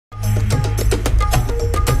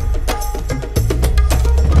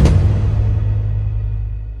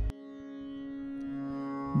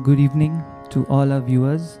Good evening to all our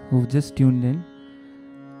viewers who've just tuned in.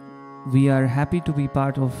 We are happy to be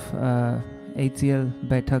part of HCL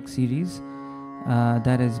Baithak series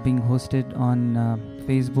that is being hosted on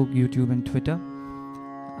Facebook, YouTube and Twitter.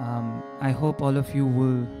 I hope all of you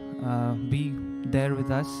will be there with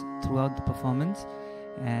us throughout the performance,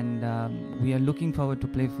 and we are looking forward to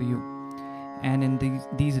play for you. And in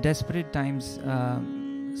these desperate times,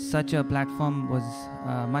 such a platform was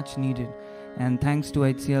much needed, and thanks to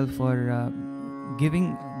HCL for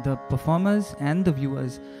giving the performers and the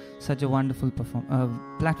viewers such a wonderful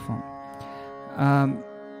platform.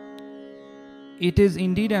 It is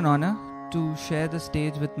indeed an honor to share the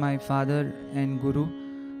stage with my father and guru,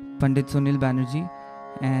 Pandit Sunil Banerjee,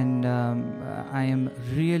 and I am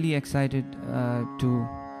really excited to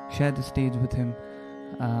share the stage with him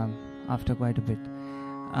after quite a bit.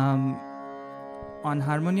 On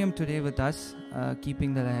Harmonium today with us,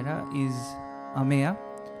 keeping the Lahira, is Ameya,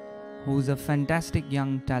 who's a fantastic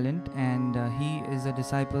young talent, and he is a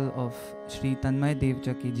disciple of Shri Tanmay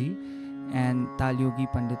Devchaki ji and Tal Yogi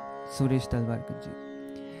Pandit Suresh Talwarkar ji.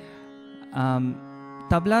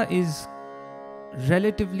 Tabla is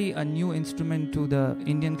relatively a new instrument to the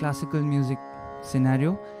Indian classical music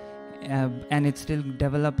scenario, and it's still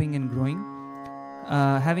developing and growing.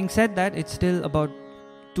 Having said that, it's still about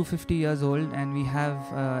 250 years old, and we have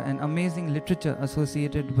an amazing literature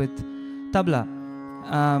associated with tabla.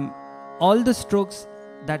 All the strokes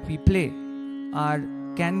that we play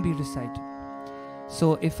can be recited.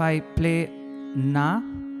 So if I play na,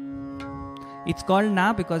 it's called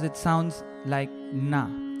na because it sounds like na.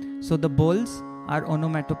 So the bowls are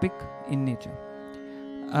onomatopic in nature,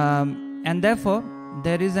 and therefore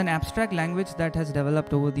there is an abstract language that has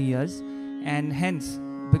developed over the years, and hence,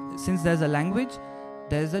 since there's a language,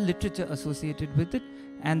 there's a literature associated with it,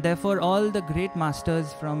 and therefore all the great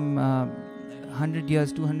masters from 100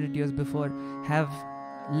 years, 200 years before have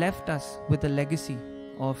left us with a legacy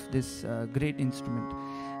of this great instrument.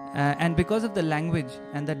 And because of the language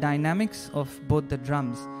and the dynamics of both the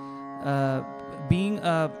drums, being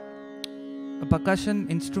a percussion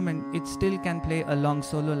instrument, it still can play a long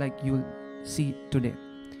solo like you'll see today.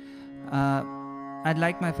 I'd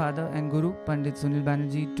like my father and guru, Pandit Sunil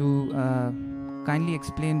Banerjee, to kindly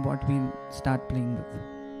explain what we'll start playing with.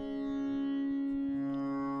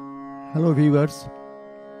 Hello viewers,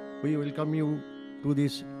 we welcome you to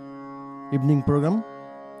this evening program.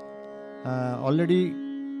 Already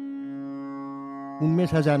Unmesh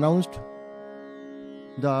has announced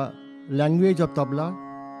the language of tabla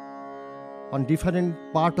on different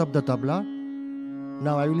part of the tabla.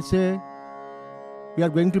 Now I will say we are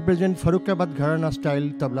going to present Farrukhabad Gharana style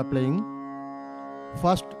tabla playing.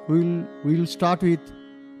 First, we will start with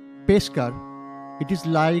peskar. It is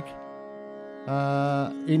like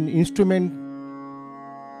in instrument,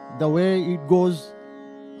 the way it goes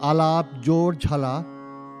alap, jor, jhala.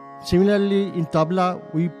 Similarly, in tabla,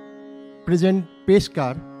 we present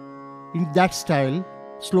peskar in that style,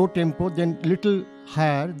 slow tempo, then little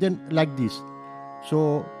higher, then like this.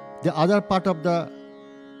 So the other part of the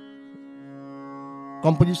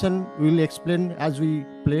composition we will explain as we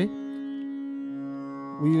play.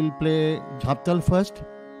 We will play jhaptal first,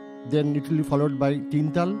 then it will be followed by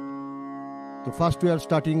tintal. So first we are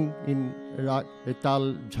starting in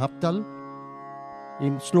tal jhaptal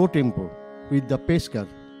in slow tempo with the peskar.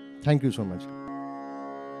 Thank you so much.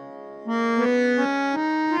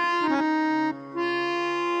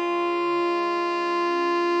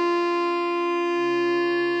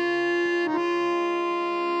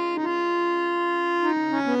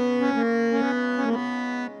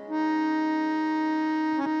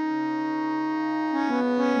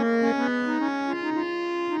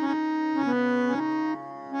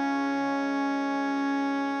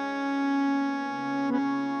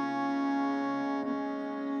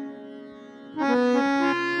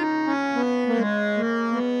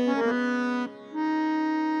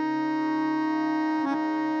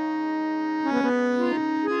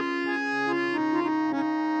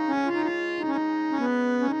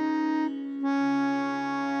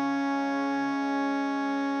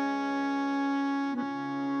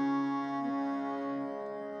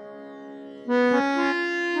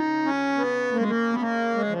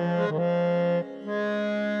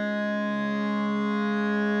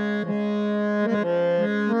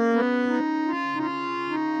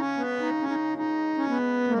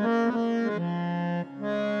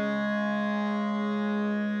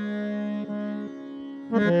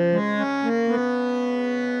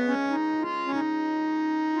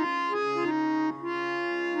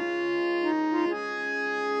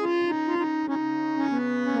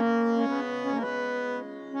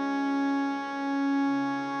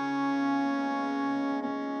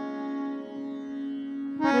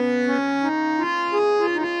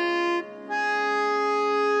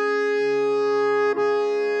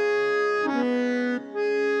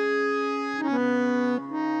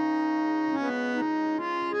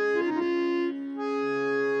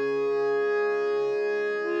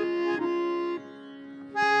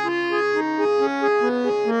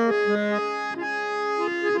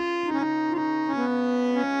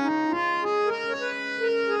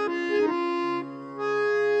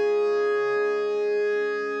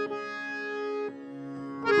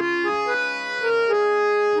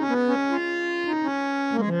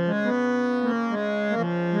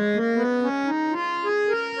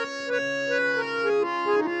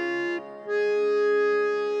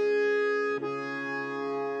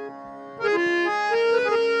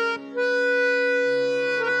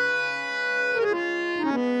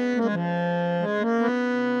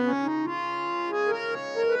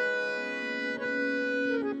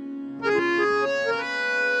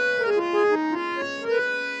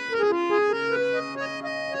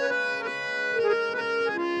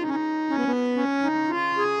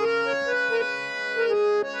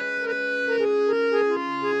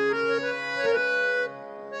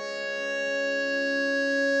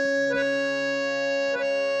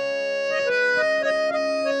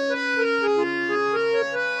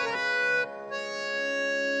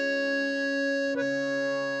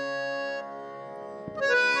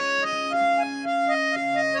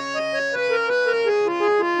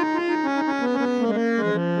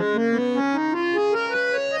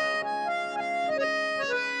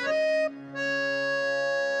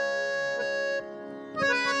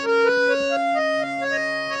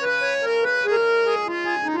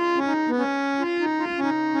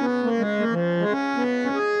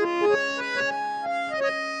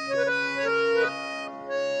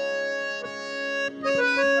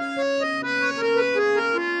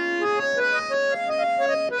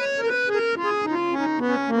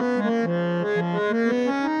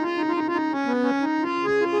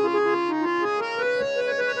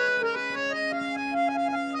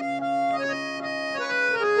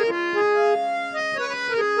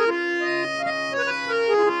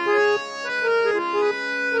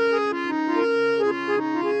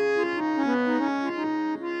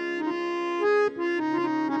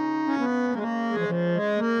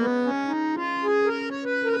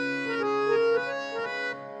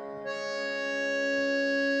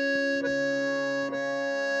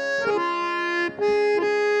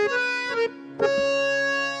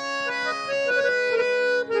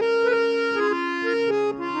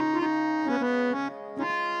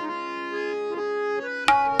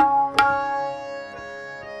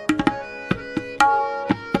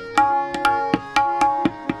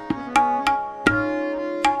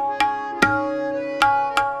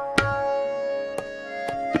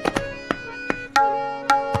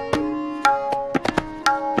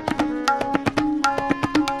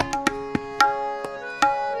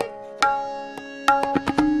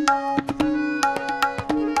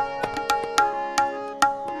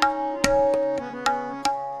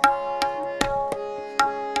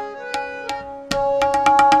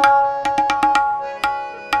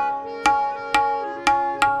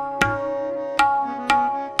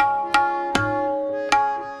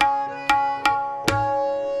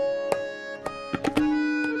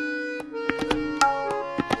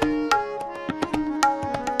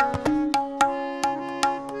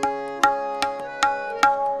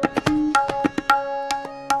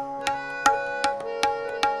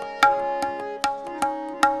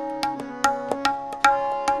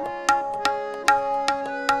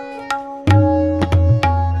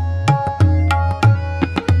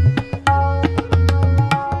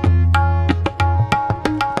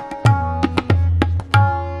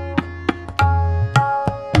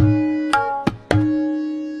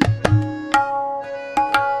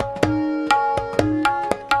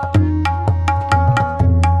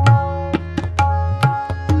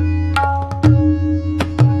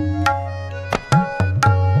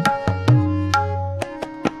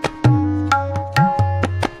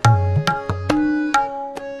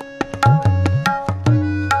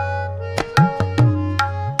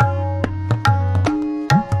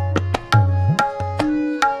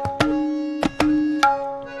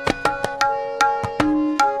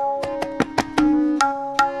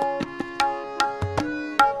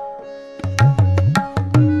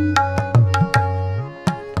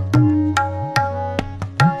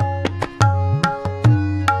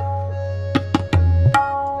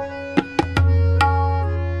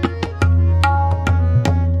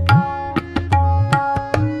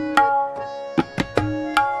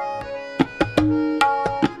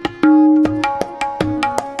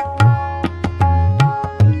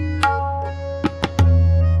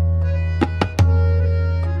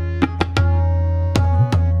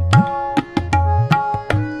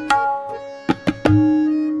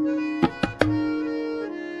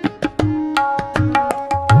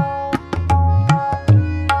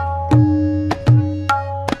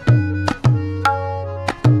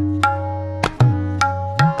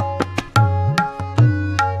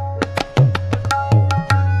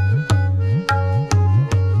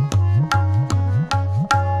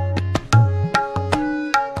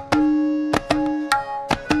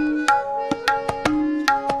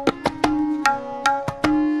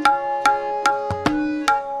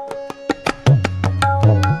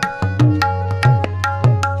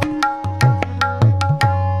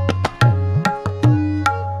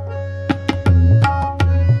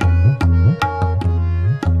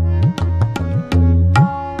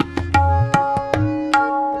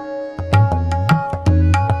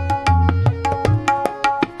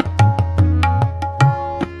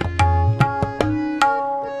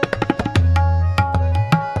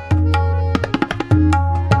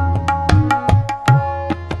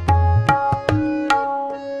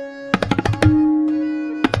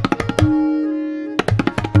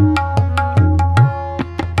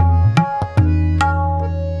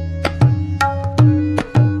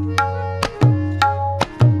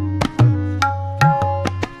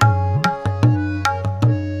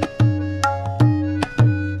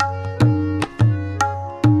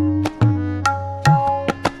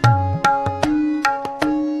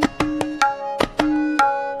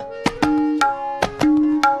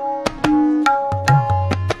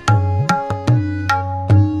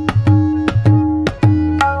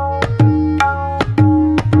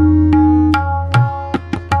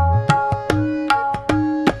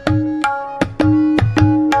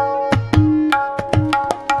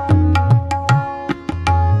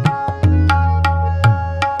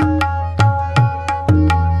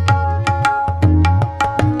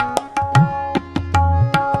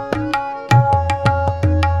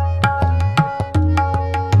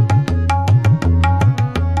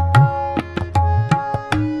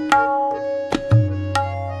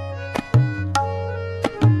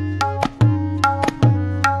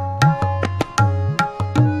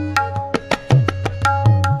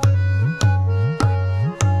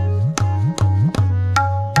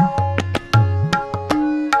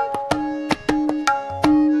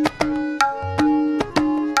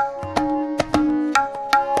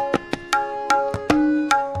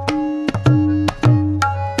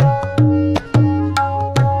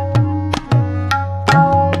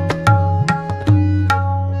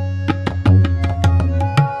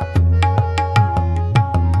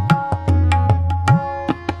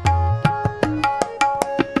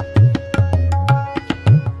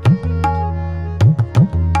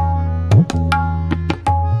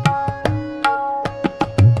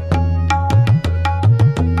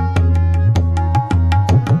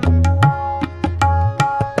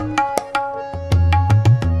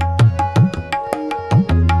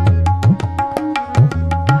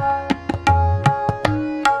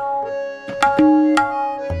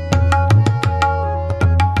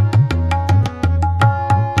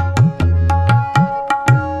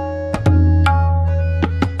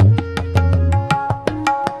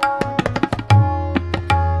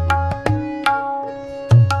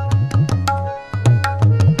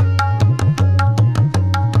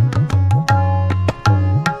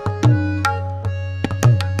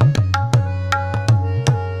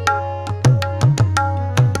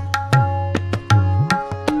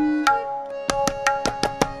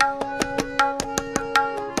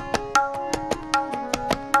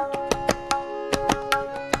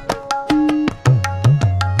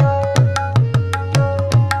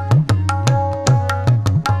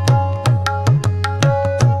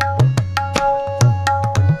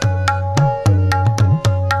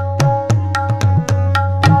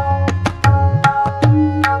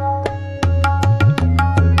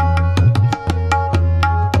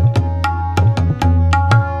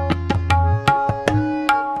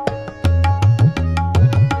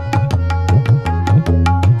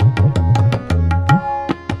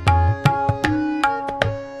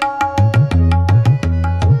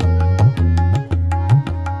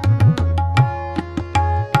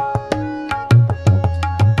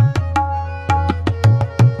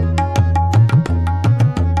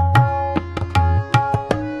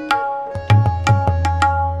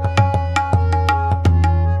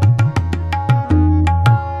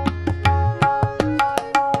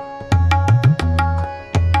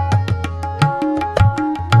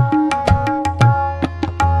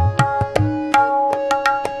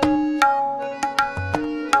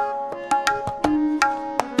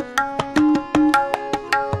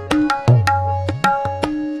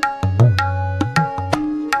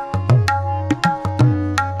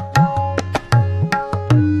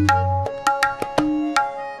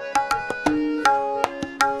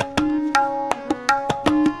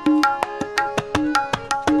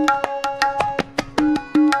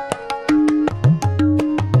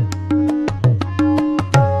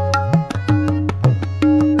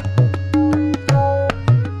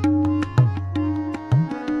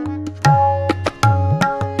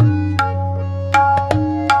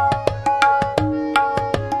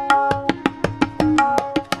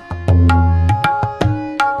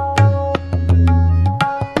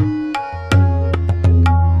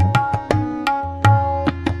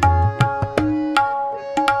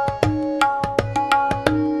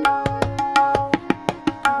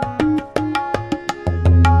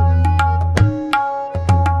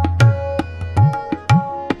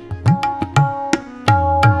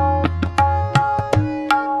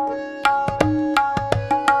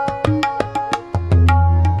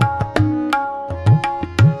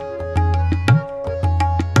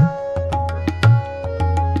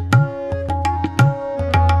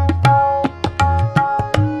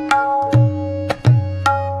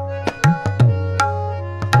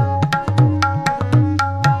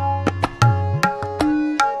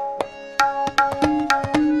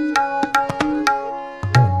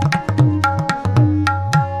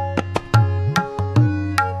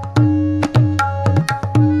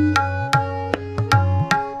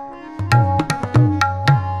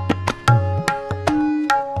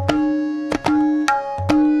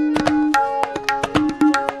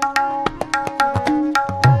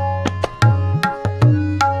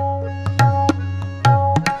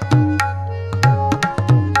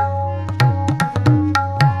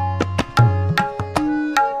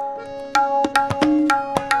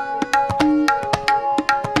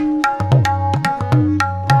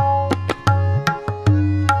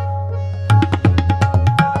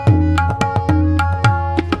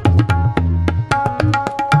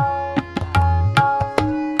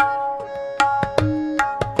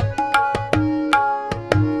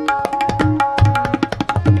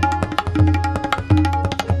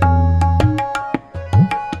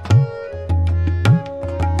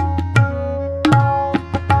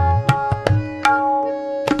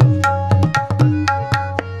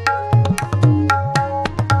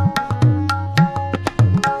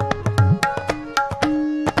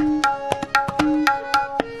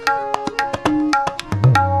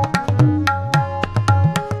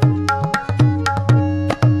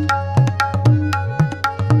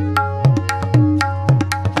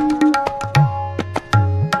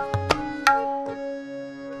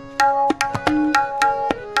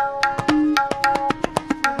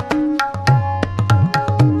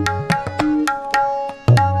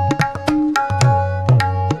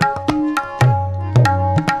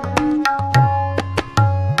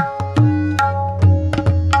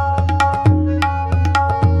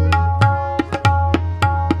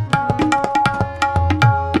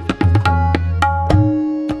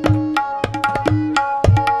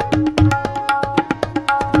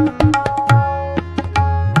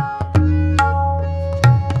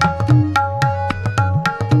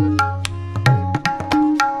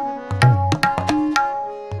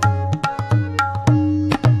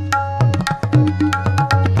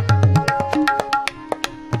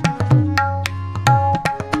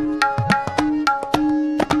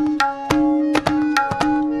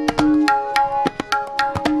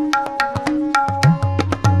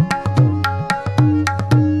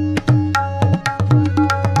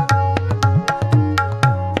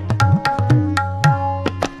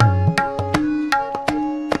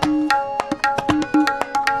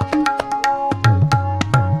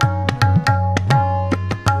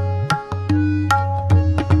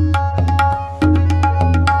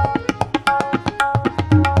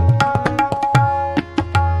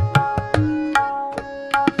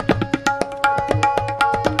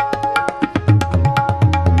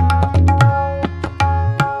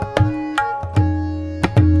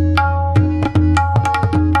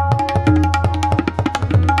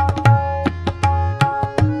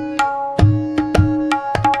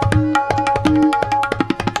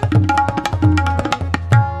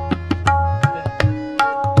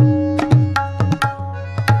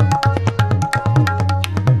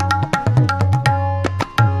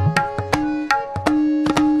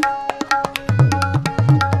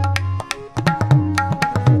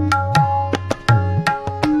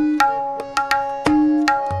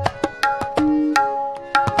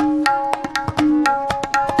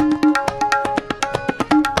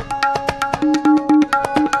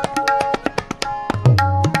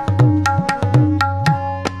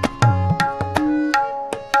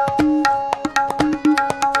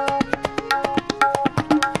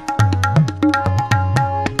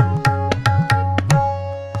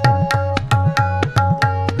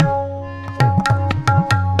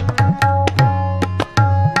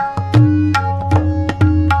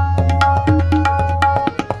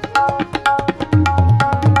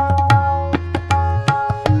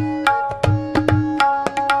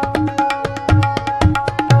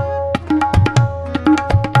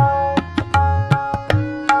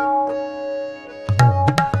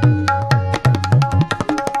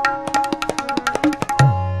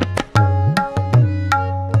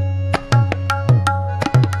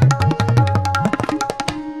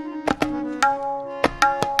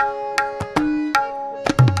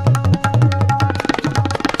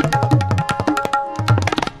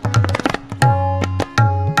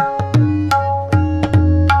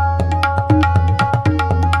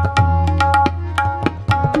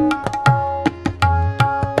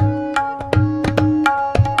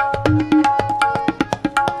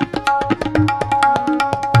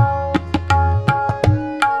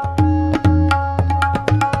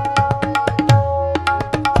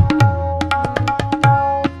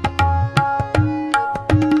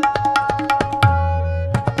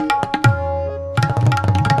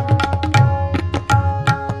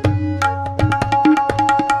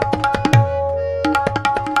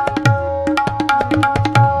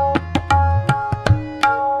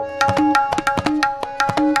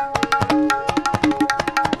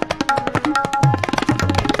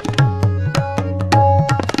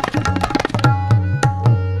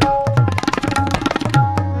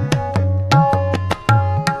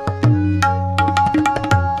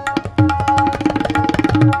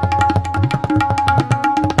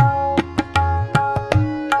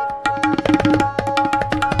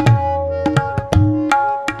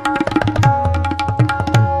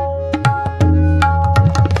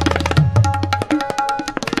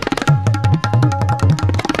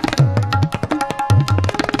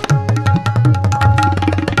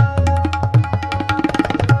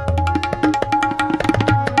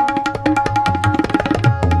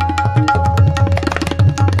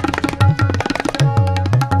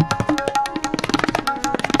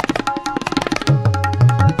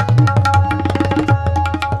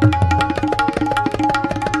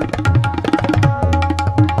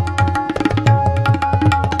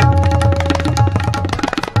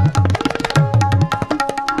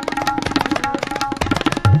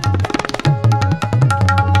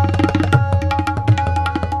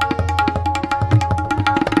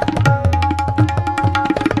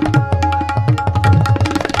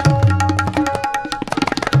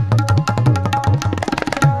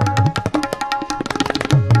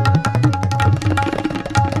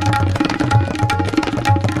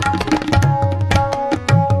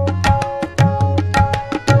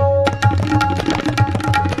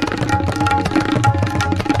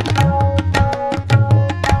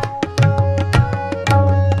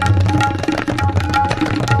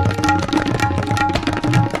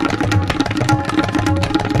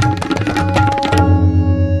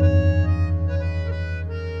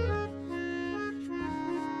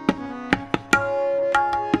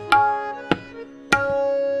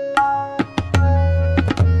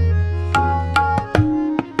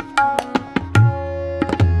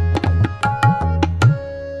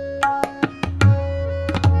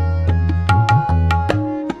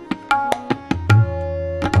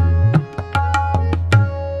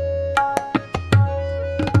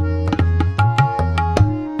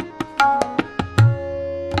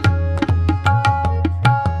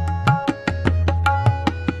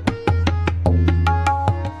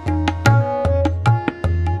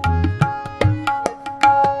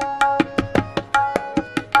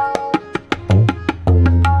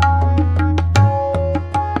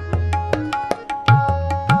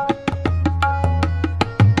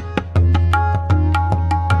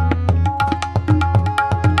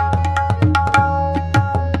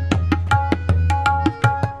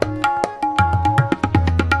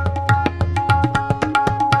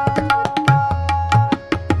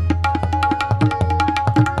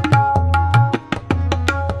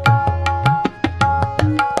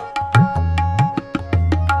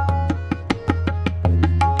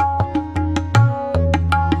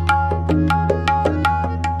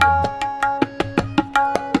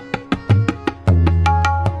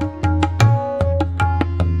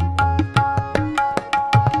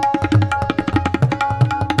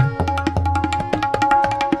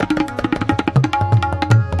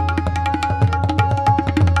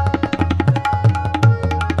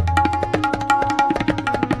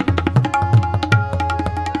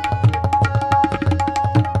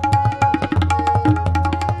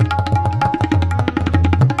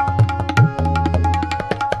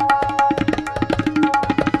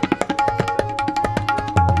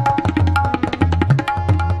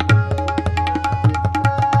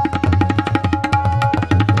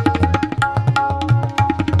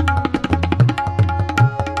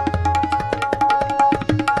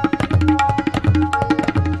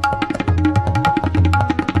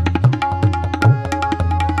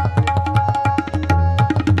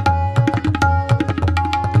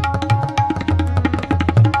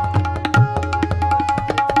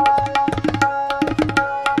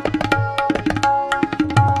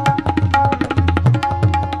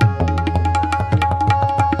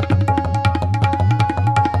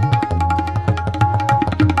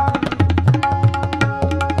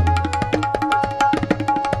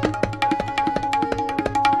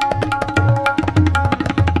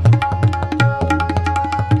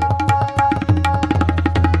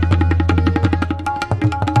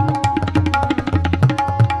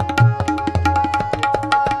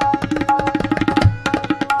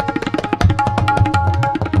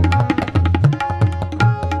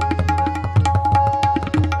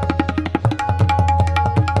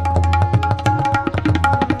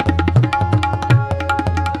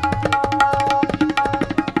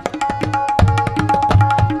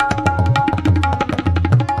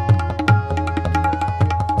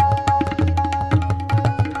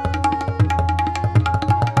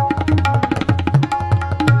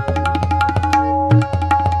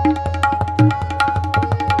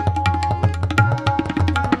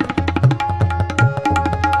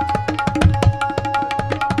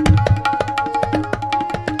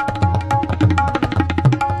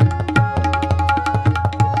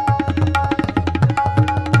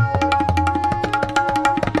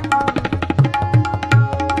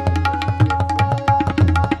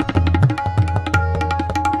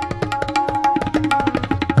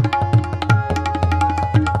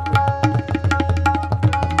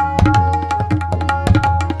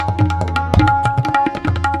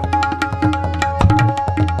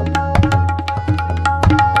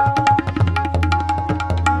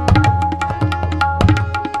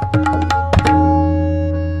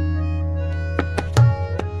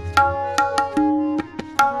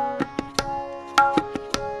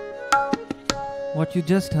 you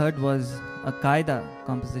just heard was a qaida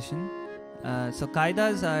composition. So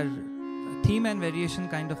qaidas are theme and variation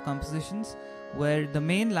kind of compositions where the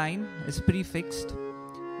main line is prefixed,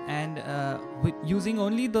 and using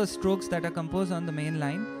only those strokes that are composed on the main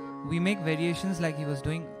line, we make variations like he was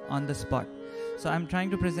doing on the spot. So I'm trying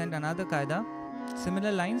to present another qaida,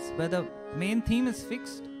 similar lines where the main theme is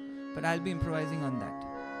fixed, but I'll be improvising on that.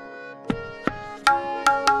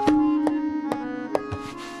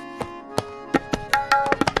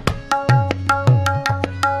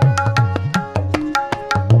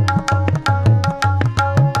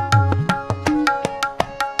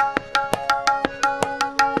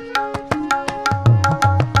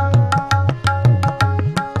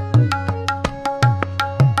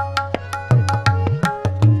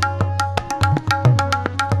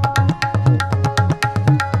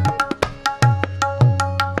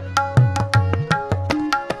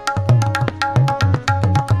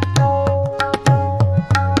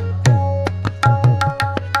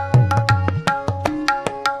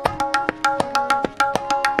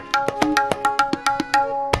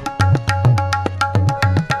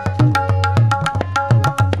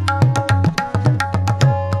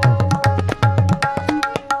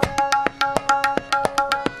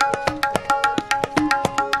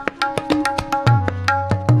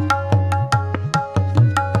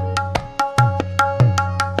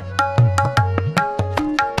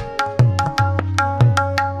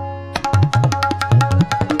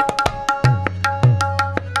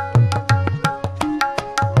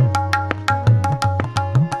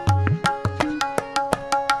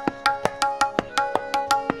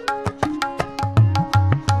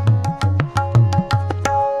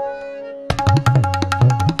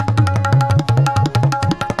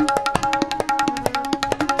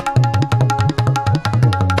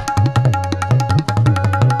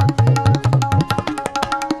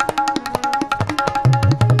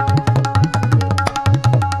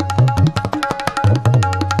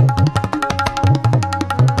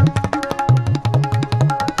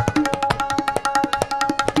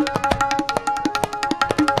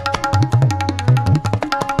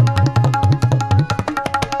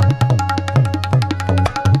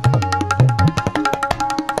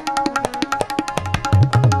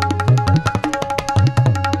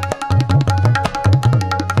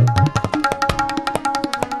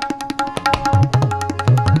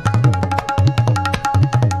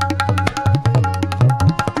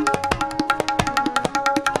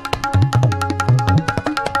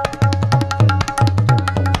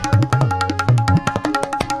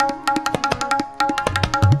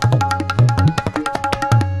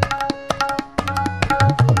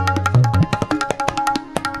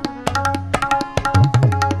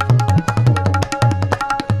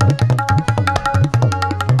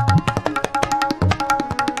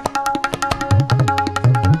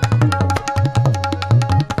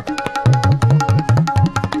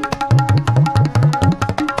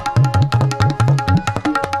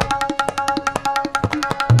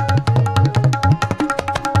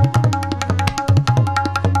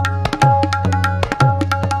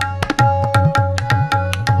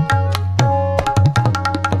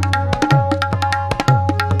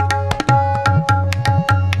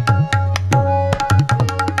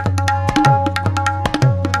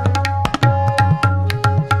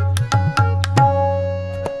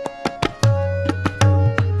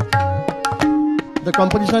 The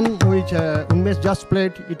composition which Unmesh just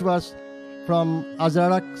played, it was from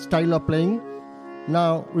Azarak style of playing.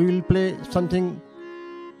 Now we will play something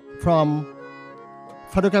from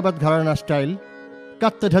Farokabad Gharana style.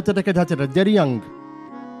 Katta dhata ke dhata, very young.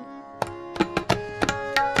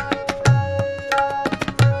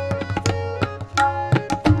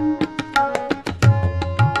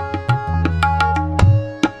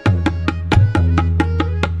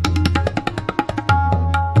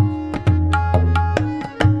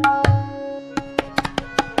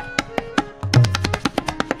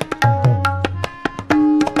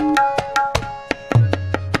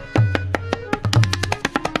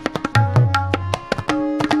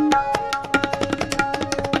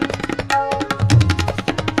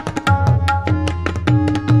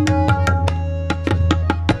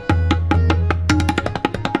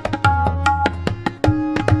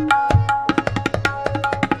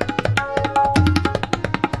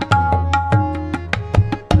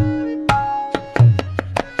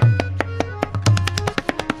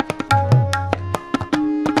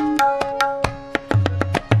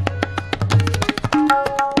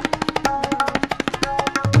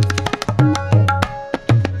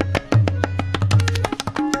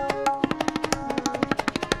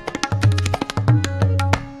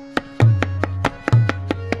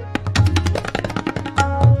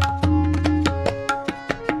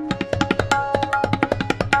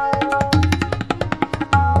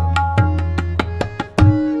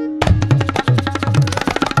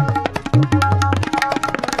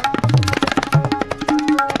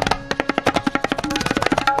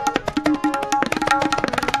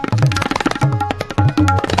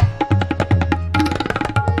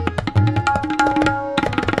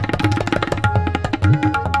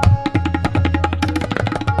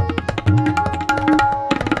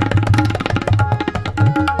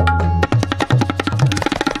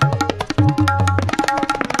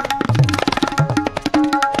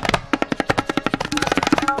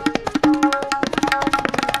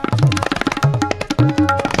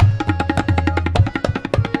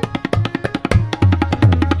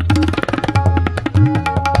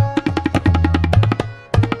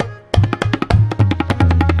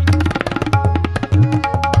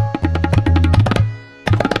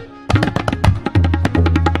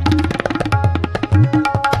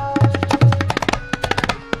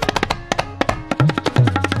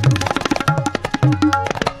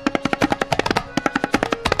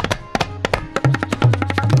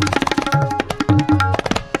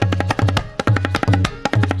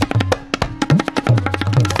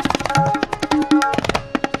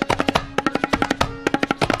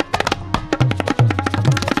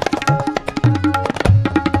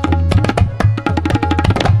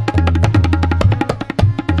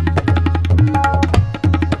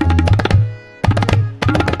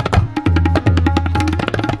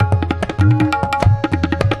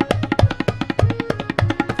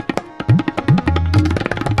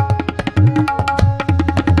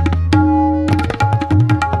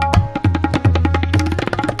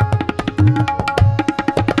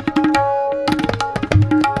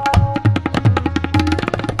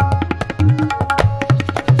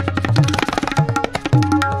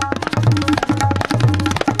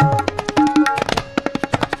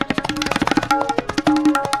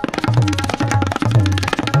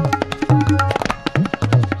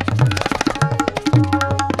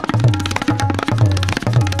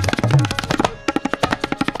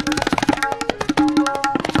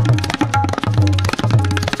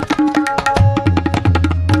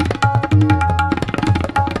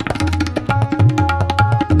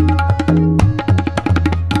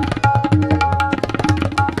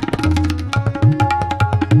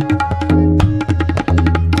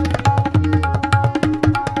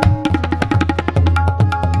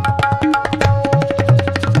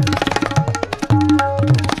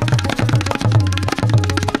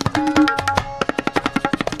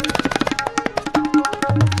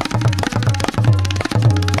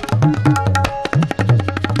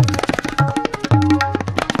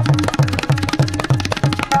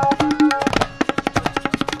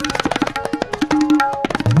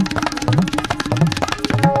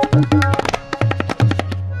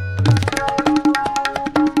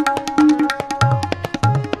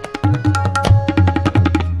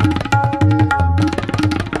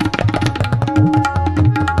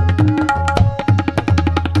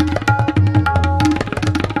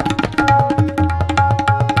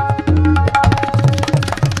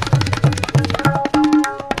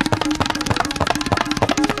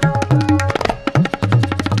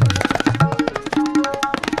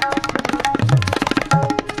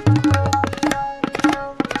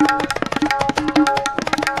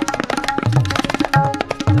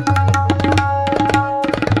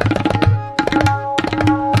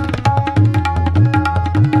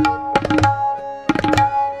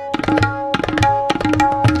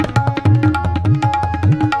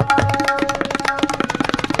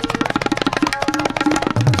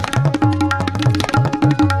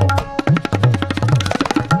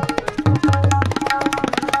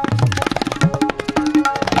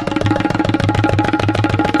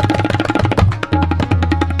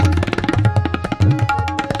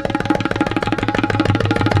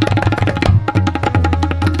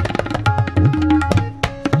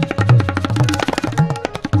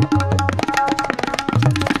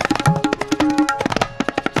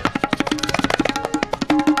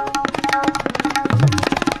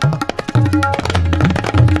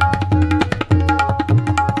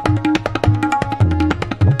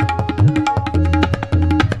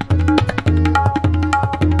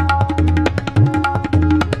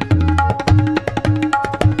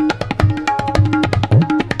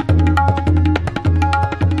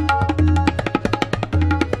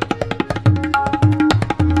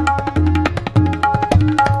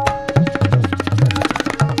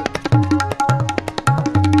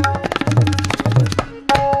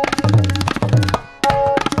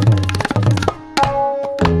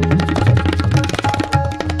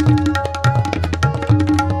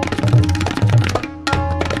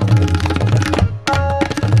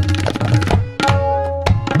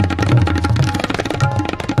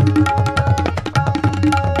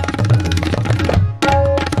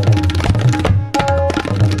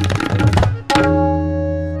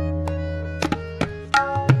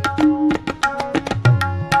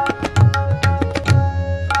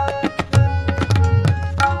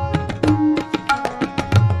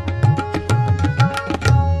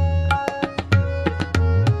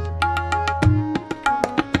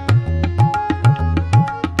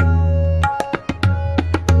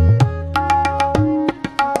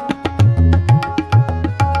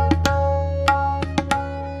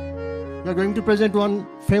 to present one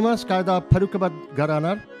famous Kaida Farukabad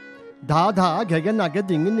Garanar. Da da Gagan Nugget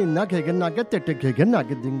ding in Nugget Nugget Gagan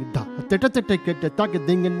Nugget ding da Tete Nugget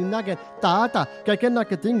ding in Nugget Tata Gagan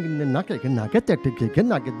Nugget ding in Nugget Nugget Gagan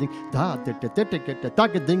Nugget ding da Tete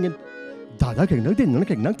Nugget ding in Dada Gagnak ding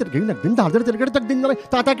Gagnak Gagnak din Dada Gagnak ding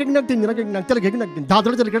Tata Gagnak ding Gagnak Gagnak din Dada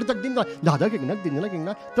Gagnak ding Dada Gagnak ding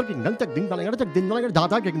Gagnak Gagnak ding Gagnak ding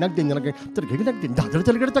Dada Gagnak ding Gagnak ding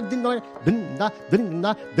Dada Gagnak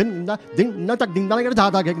ding ding tak ding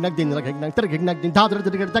Dada Gagnak ding Gagnak ding Dada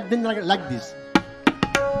Gagnak ding like this.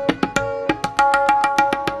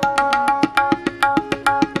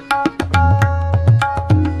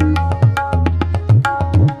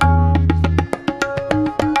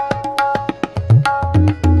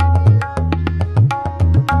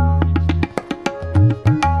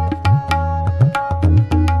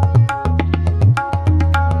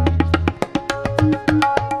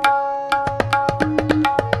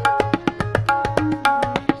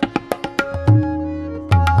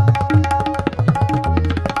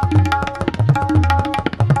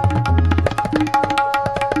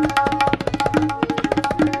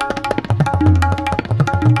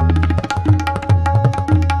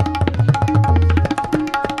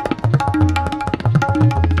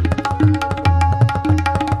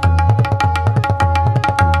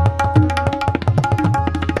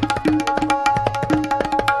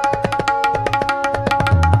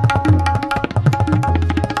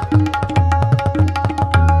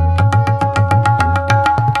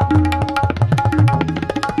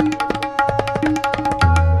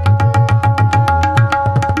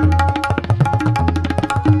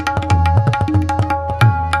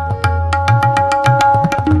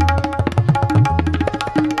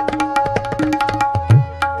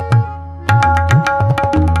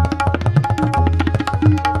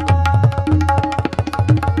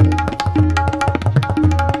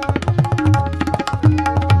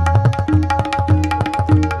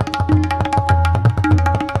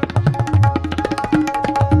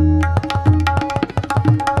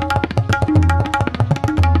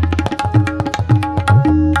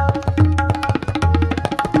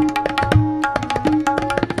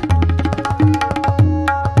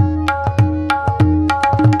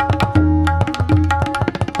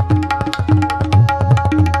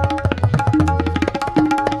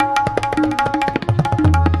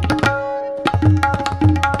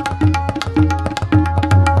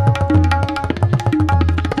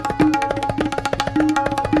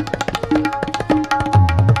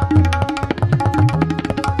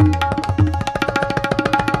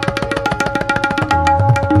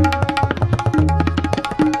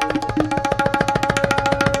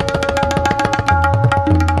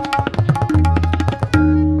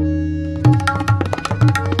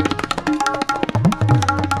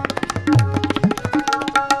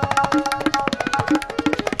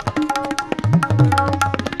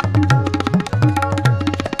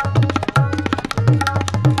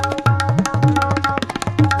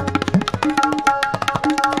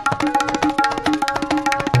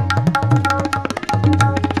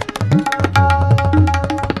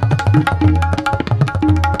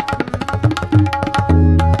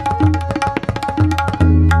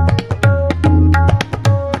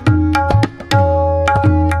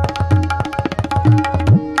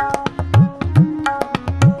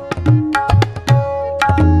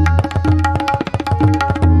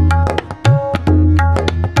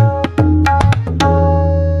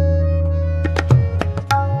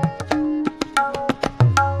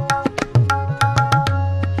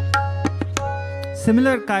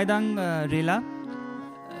 Similar Kaidang Rela,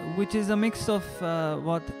 which is a mix of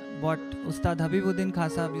what Ustad Habibuddin Khan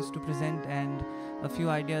Sahab used to present and a few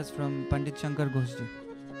ideas from Pandit Shankar Ghoshji.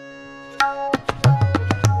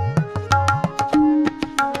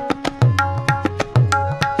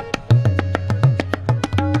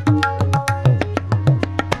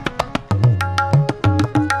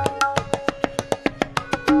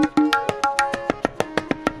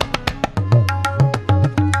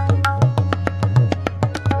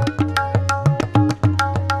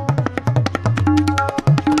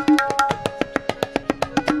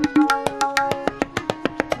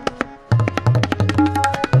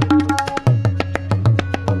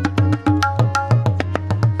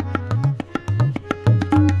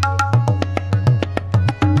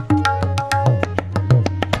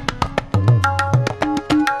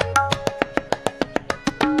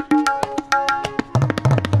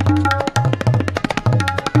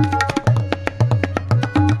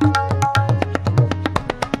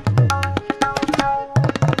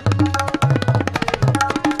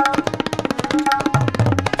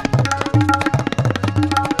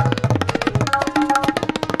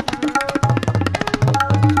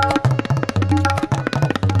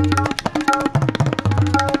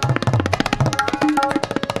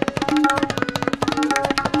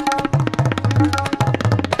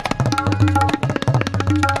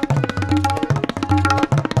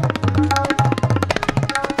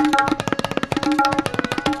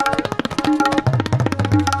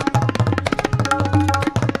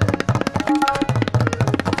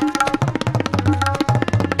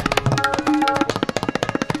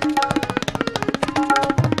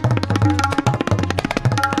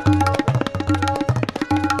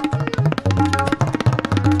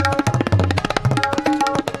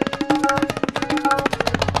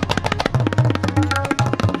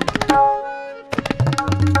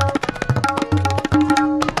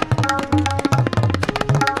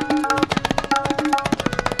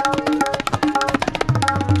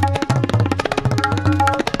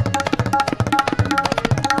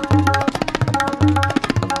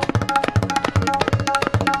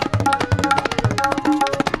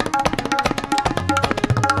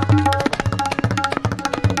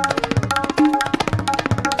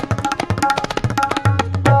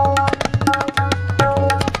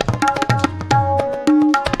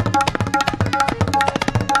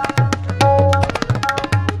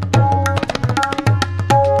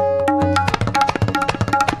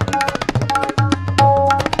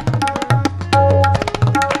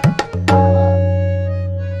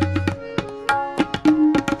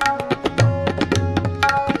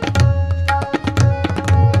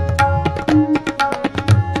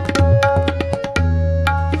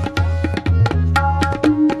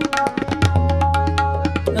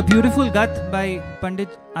 Gat by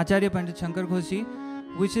Acharya Pandit Shankar Ghoshi,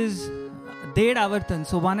 which is Ded Avartan,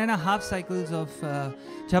 so 1.5 cycles of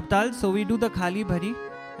Chaptal. So we do the Khali Bhari,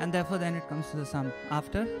 and therefore then it comes to the sum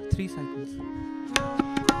after 3 cycles.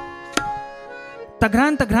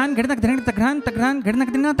 Tagran tagran girnak dran tagran tagran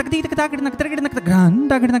girnak dina tagdi tagda girnak tagirnak tagran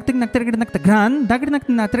dagirnak tignak tagirnak tagran dagirnak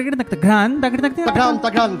na tagirnak tagran dagirnak tagran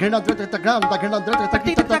tagran girnak tagran dagirnak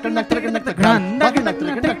tagdi tagirnak tagirnak tagran dagirnak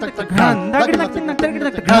tagirnak tagran dagirnak tignak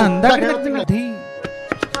tagirnak tagran dagirnak tignak thi.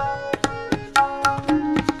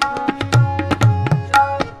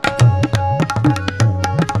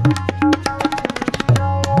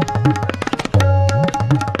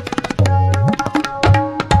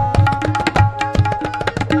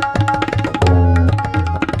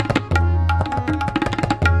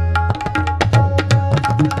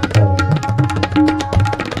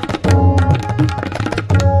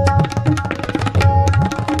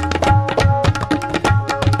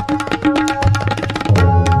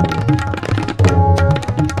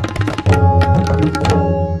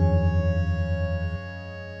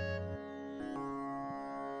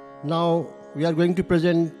 Now we are going to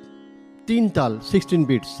present Teen Tal 16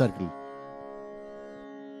 beats circle.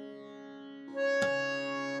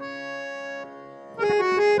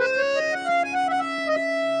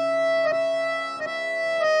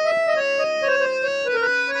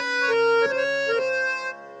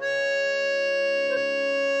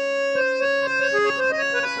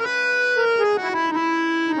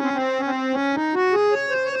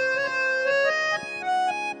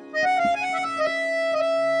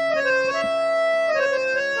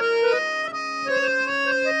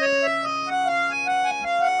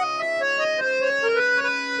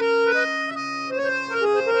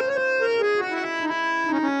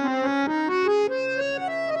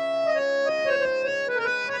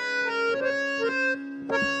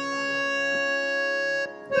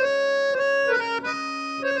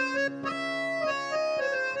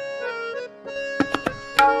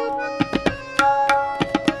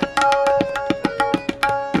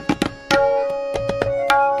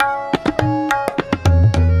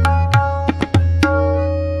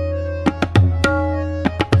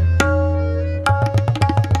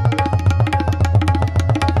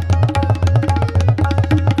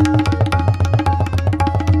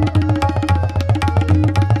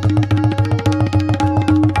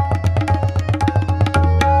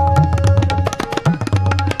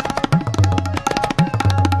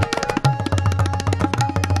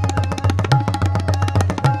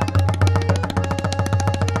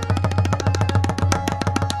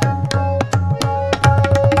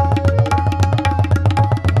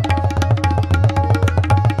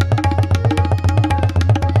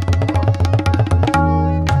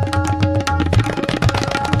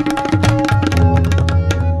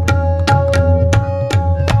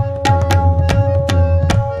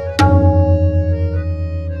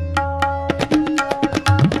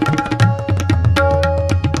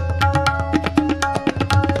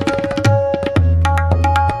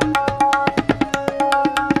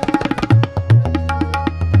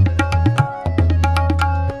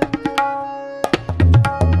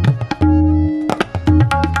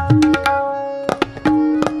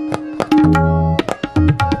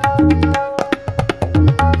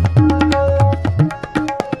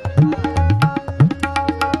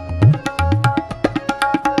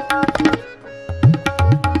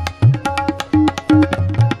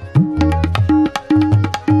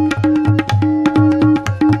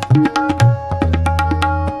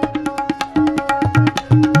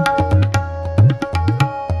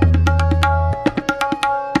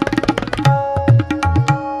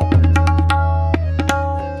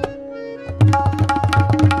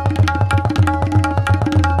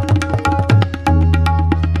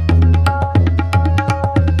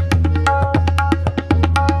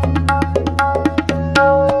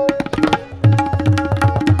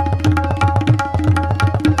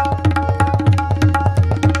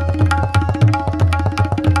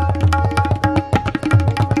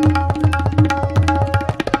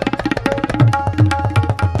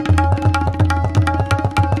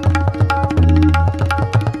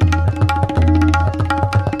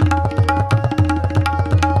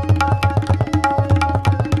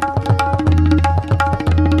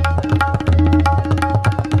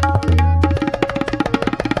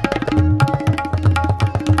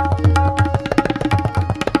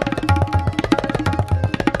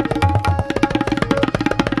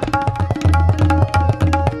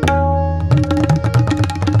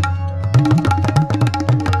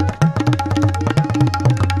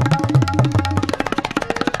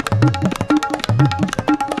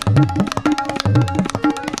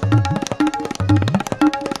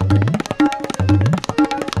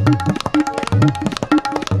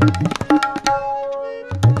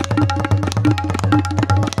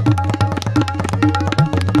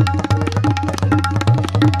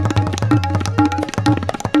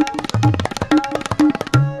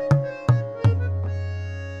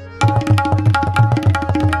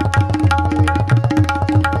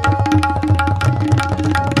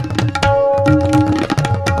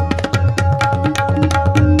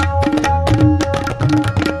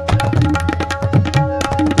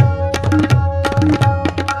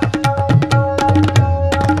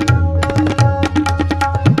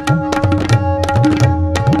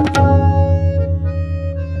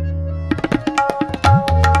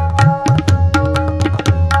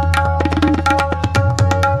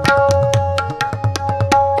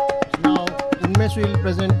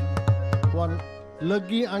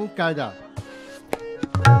 Kaida.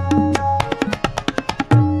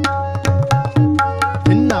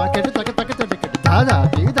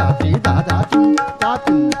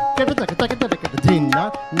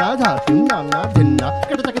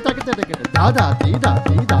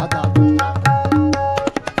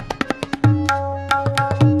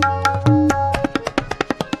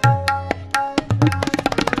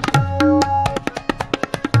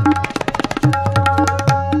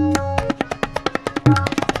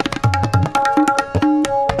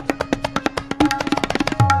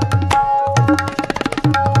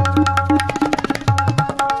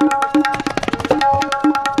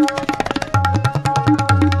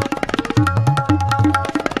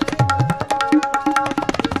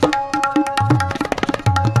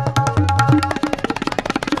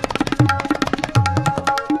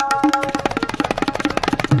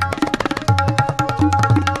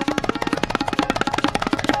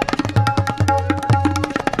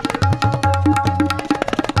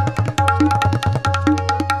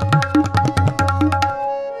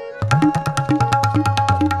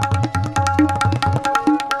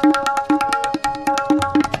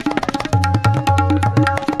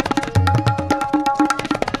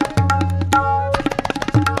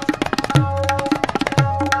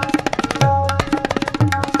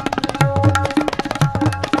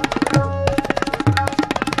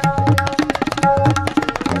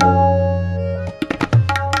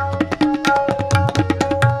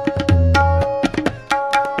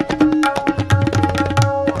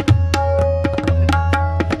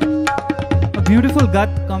 Beautiful gut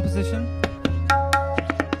composition.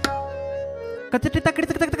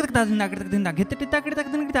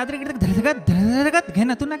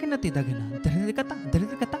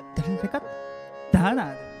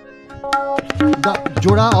 The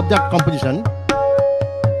joda of that composition.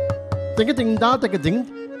 Ting da ting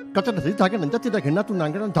kata da ta gena ta gena tu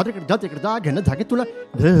nangena da da gena da tu na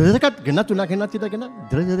gena tu na gena ti da gena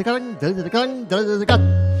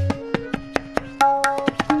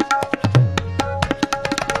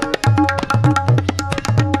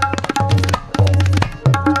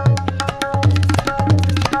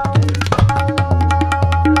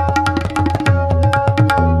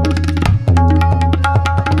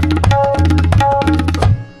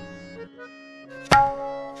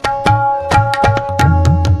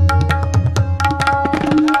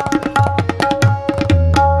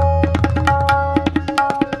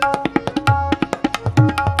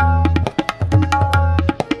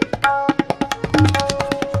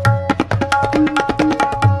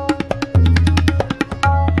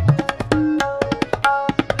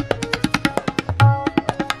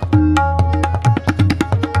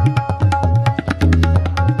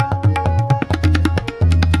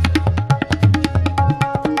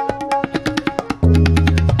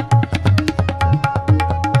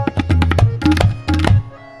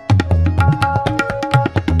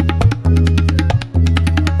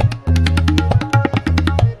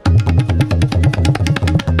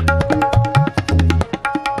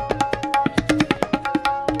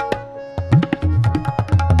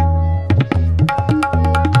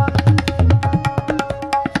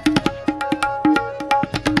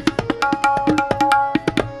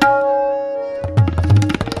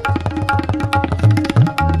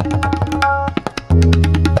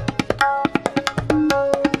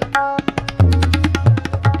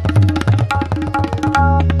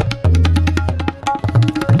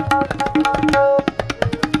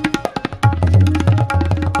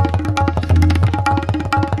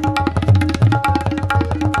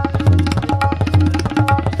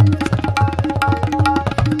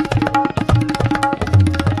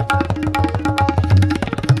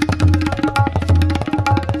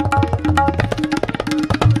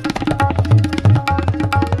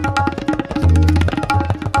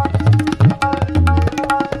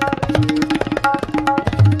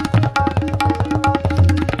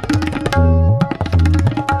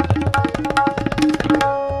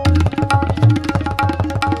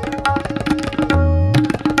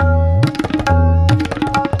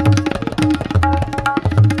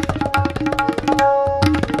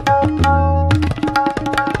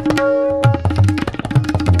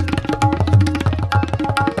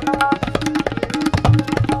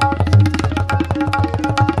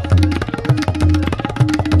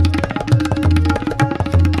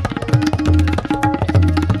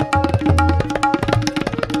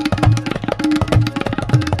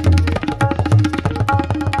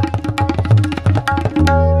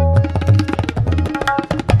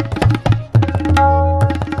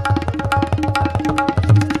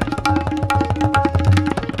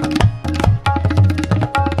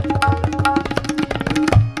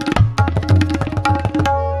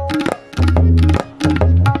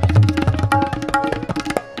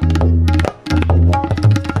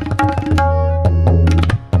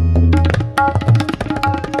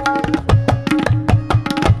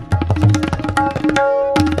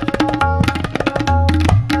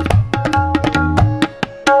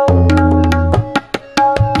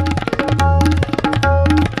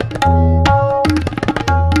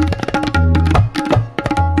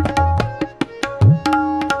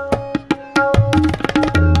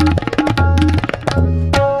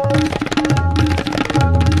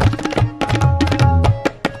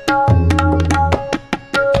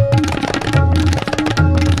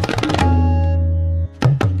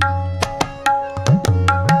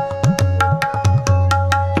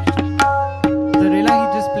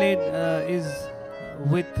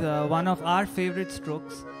of our favorite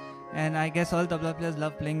strokes, and I guess all tabla players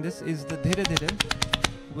love playing this, is the dhire dhire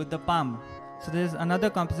with the palm. So there's another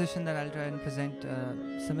composition that I'll try and present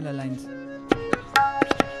similar lines.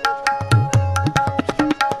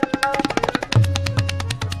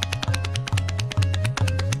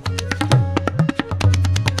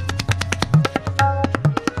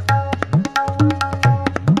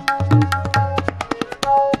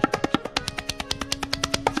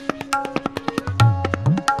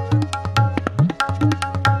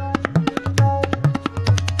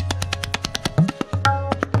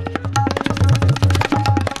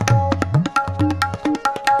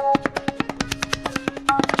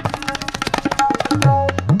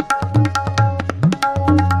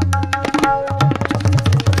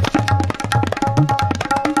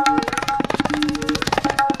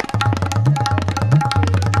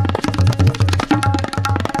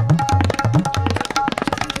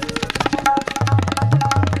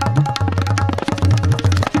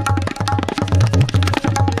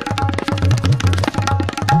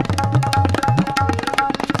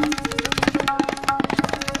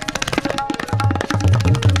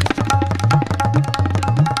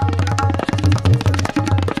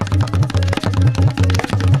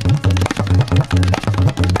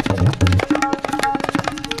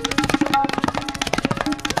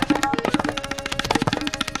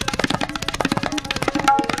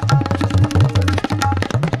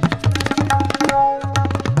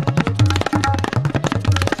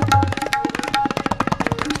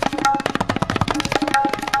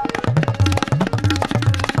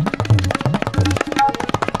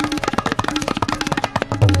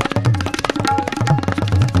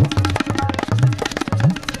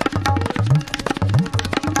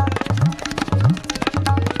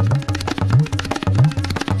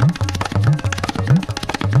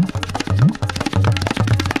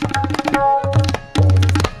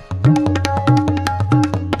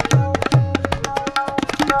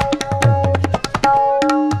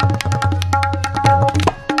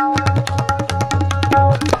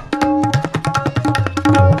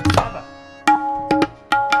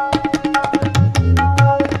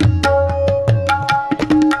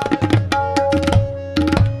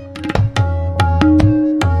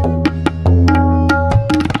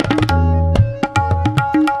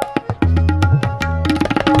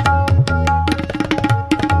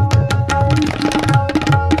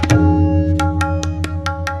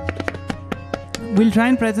 We'll try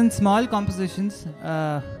and present small compositions,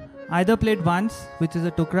 either played once, which is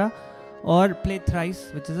a tukra, or played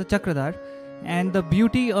thrice, which is a chakradar. And the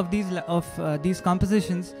beauty of these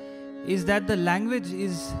compositions is that the language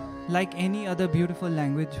is like any other beautiful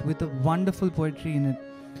language with a wonderful poetry in it.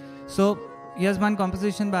 So here's one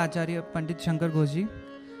composition by Acharya Pandit Shankar Ghoshi.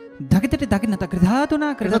 Dhakitati dhakinata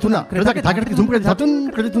kridatuna kridatuna Kredaki dhakati zum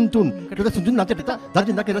kredatun kredatuntun kredatun nateta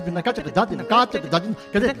dajin nakredina kachak dajin kachak dajin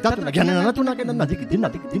kredatuna gyanana tuna kenana dik dinna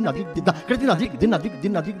dik dinna dik dinna kretina dik dinna dik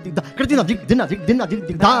dinna dik dik kretina dik dinna dik dinna dik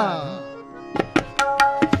dik da.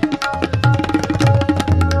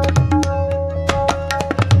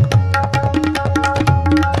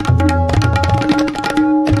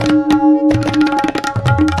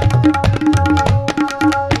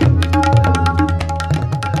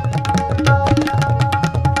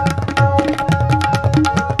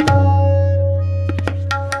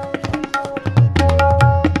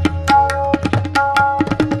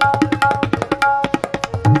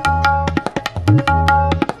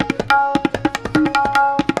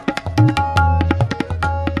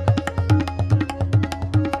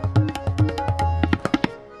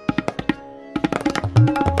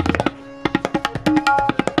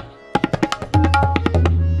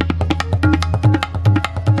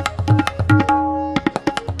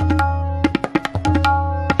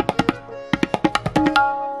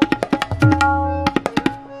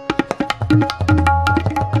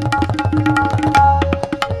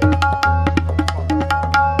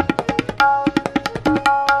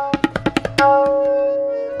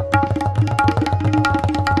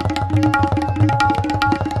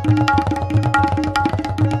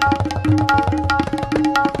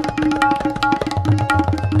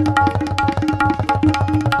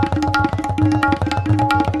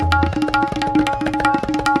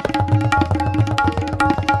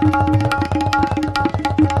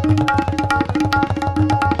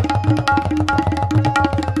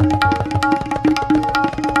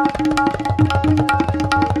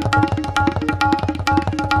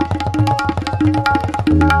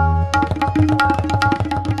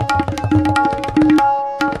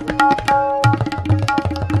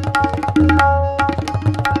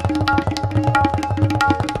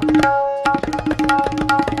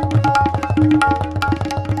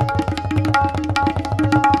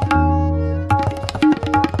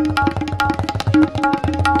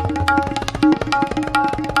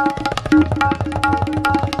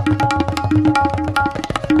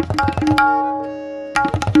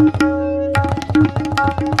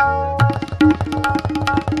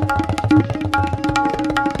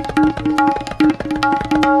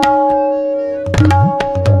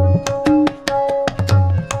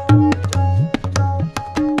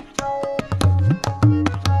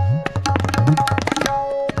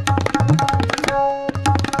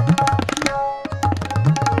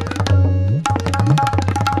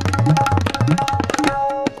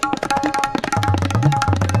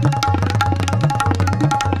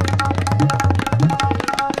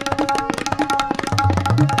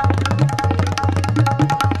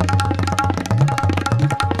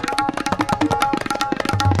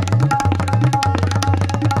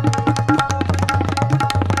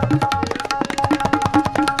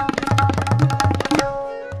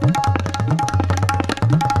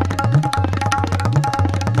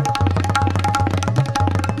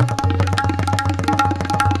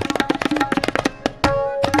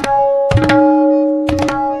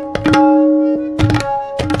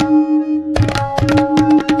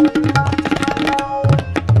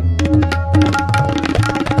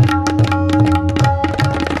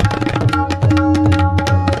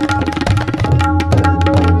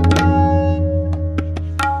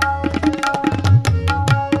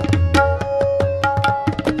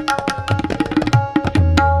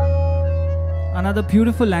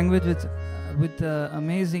 beautiful language with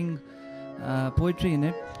amazing poetry in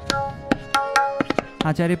it.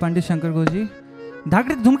 Acharya Pandit Shankar Goji.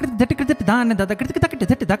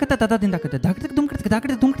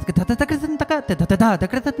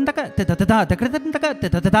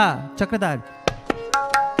 Chakradar.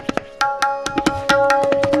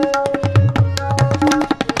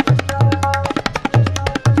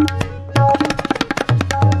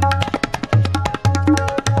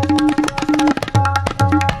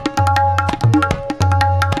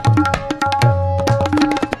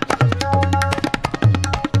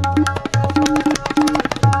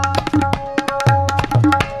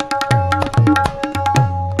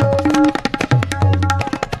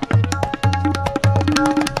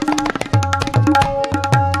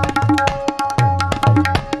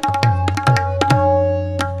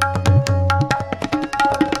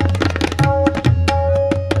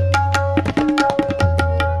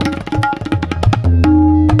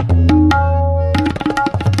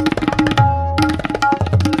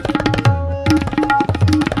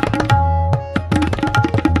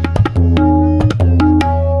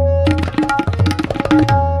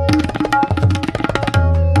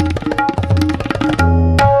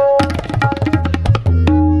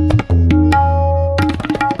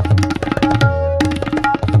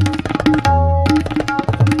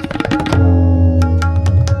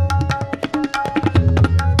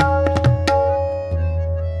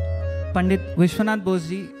 Pandit Vishwanath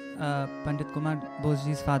Boseji, Pandit Kumar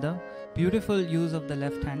Boseji's father, beautiful use of the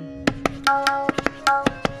left hand.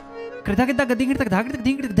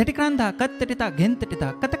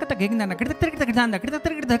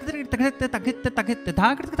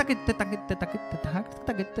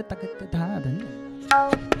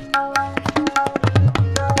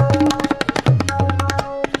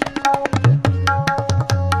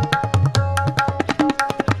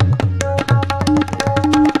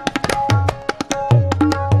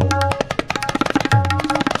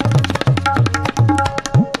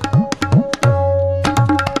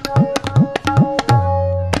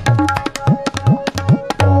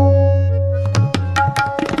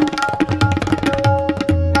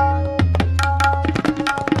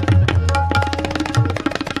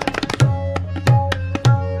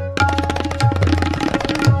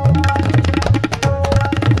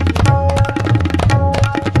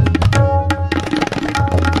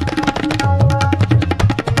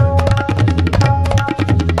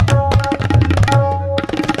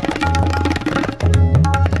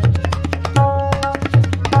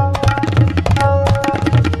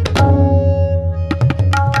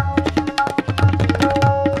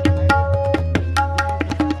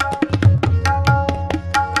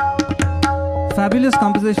 Fabulous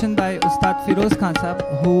composition by Ustad Firoz Khan Sahab,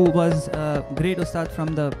 who was a great Ustad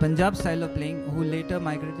from the Punjab style of playing, who later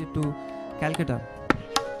migrated to Calcutta.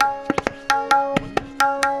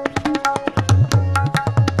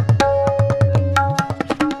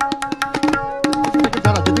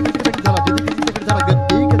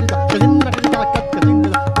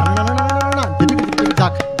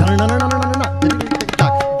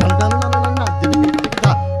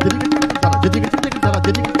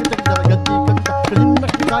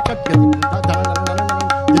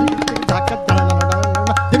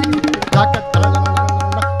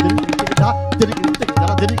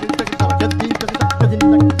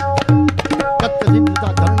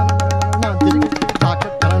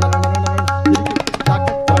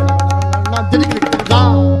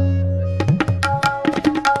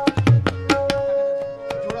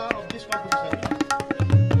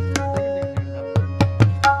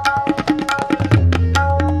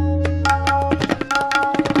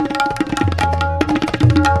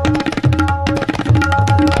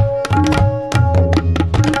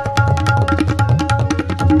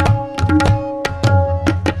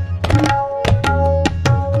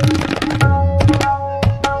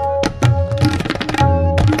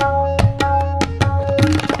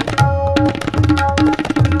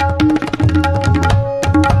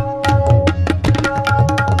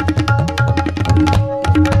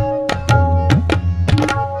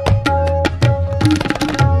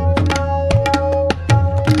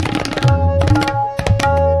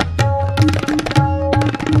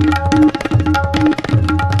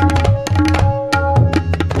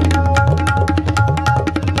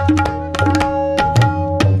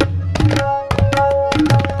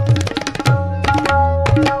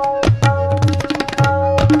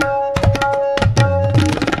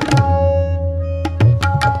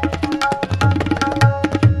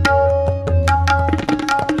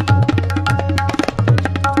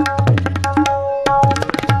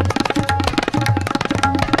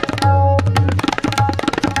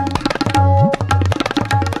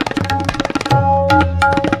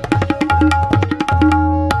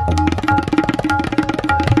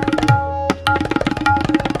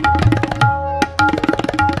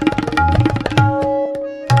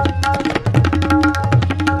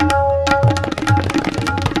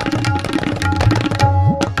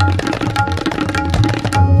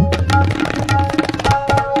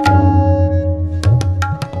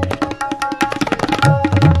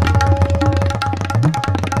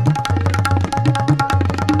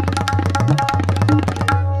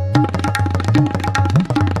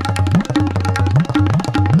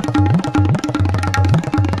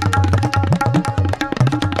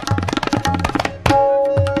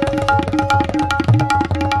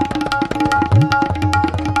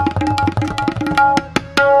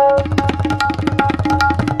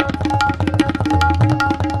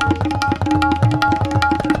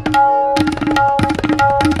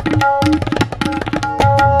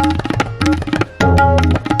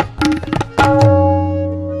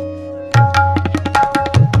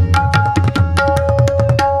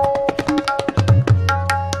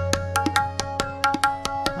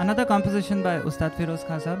 composition by Ustad Firoz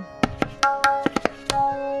Khan Sahab.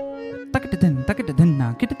 Takatadin, takatadina,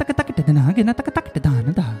 kitakatakatina, gina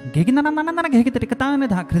takatakatina, gigina nana,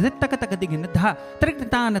 gigitakatana, kritakatakadigina,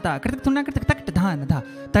 trikatana, kritatuna kritakatana,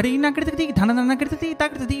 tarina kritik, tanana kritik,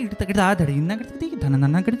 takati, tarina kritik,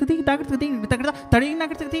 tanana kritik, takati, tarina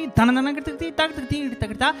kritik, tanana kritik, takati,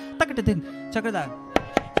 takatadin, Chakrada.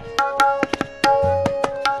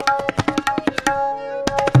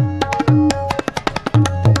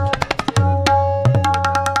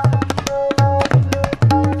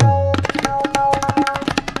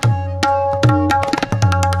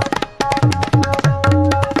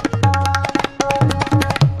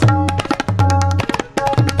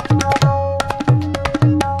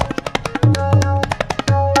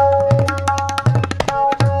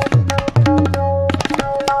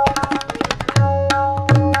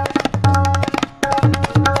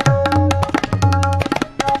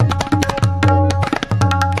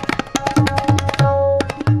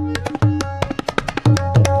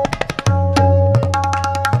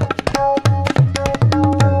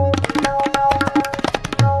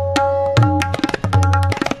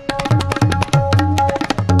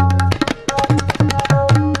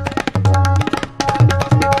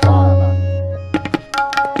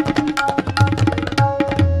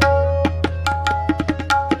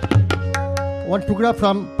 One tugra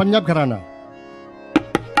from Punjab Gharana.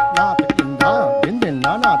 Na tinda,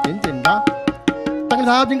 dinda, na tinda.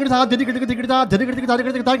 Takirtha, dingirtha, dirikirtikirtha, dirikirtikirtha,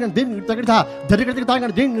 dingirtikirtha, dirikirtikirtha,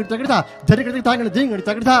 dingirtikirtha, dirikirtikirtha,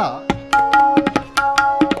 dingirtikirtha.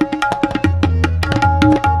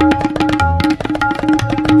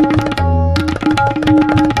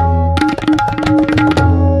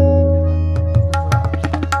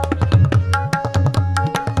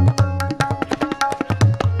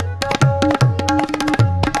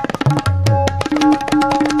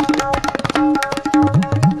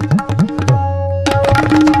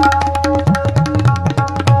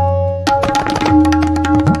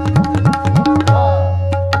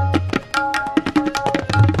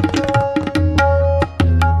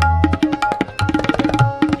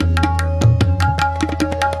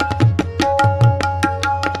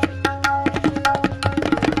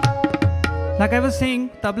 Like I was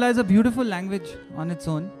saying, Tabla is a beautiful language on its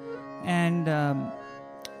own, and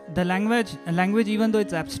the language, even though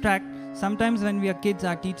it's abstract, sometimes when we are kids,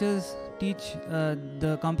 our teachers teach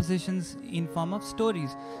the compositions in form of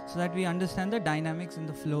stories, so that we understand the dynamics and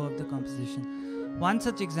the flow of the composition. One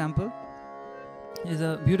such example is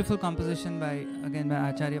a beautiful composition by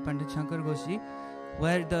Acharya Pandit Shankar Ghoshi,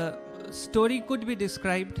 where the story could be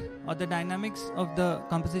described, or the dynamics of the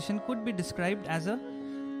composition could be described as a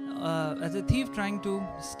thief trying to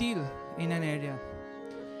steal in an area.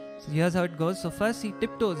 So here's how it goes. So first he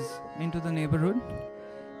tiptoes into the neighborhood,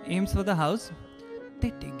 aims for the house,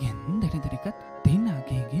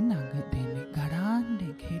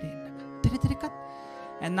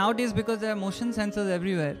 and nowadays, because there are motion sensors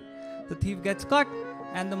everywhere, the thief gets caught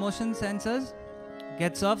and the motion sensors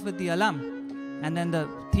gets off with the alarm, and then the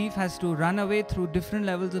thief has to run away through different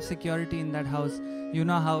levels of security in that house. You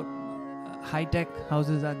know how high-tech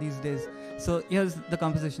houses are these days. So here's the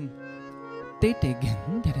composition.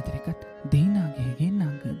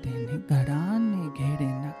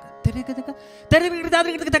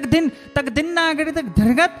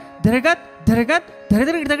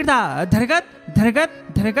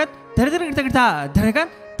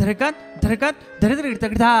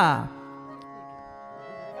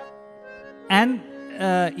 And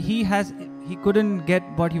he couldn't get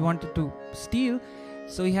what he wanted to steal,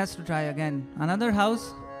 so he has to try again. Another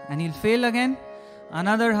house, and he'll fail again.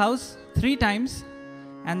 Another house, 3 times,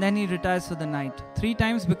 and then he retires for the night. 3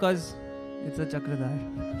 times because it's a chakradhar.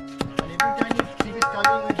 And every time he is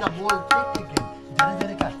coming with the ball, take it. Like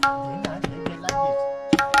this.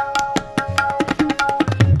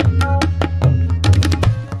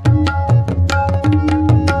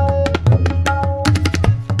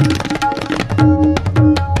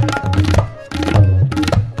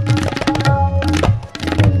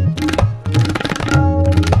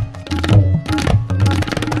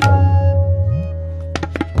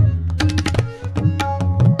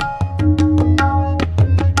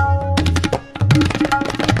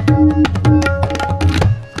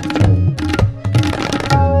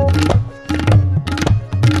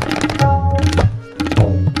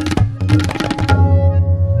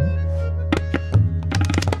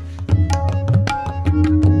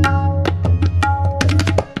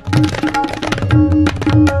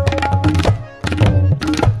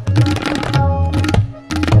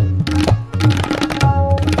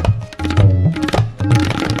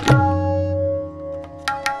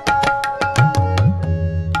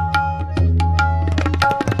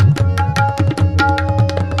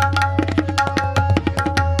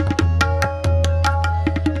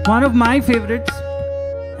 One of my favorites,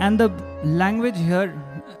 and the language here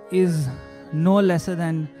is no lesser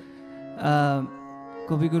than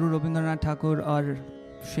Kavi Guru Rabindranath Tagore or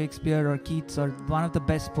Shakespeare or Keats or one of the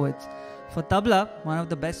best poets. For tabla, one of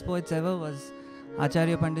the best poets ever was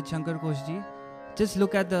Acharya Pandit Shankar Koshji. Just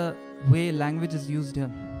look at the way language is used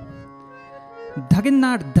here.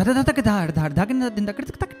 Dhaginar dadadadakadar dhar dhaginar dindakar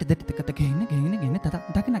tak tak gene gene gene tata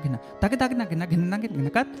dhagina gina tak tak na gina gina gina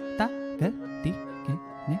kat ta ga ti ke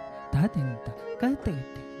ne ta tin ta ka te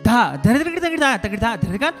dha dhar tak dhar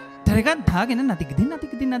dharagan dhagina natik din na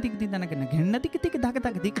gina gina tik tik dhag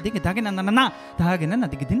dhag tik tik dhagina na na dhagina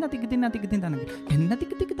natik din na gina tik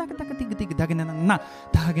tik dhag dhag tik tik dhagina na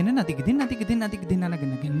dhagina natik din na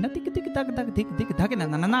gina gina tik tik dhag dhag tik tik dhagina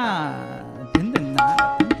na na din na.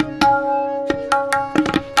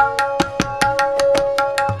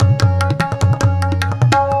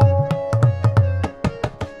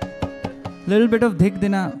 Little bit of Dhik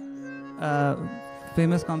Dina,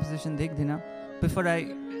 famous composition Dhik Dina, before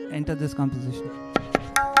I enter this composition.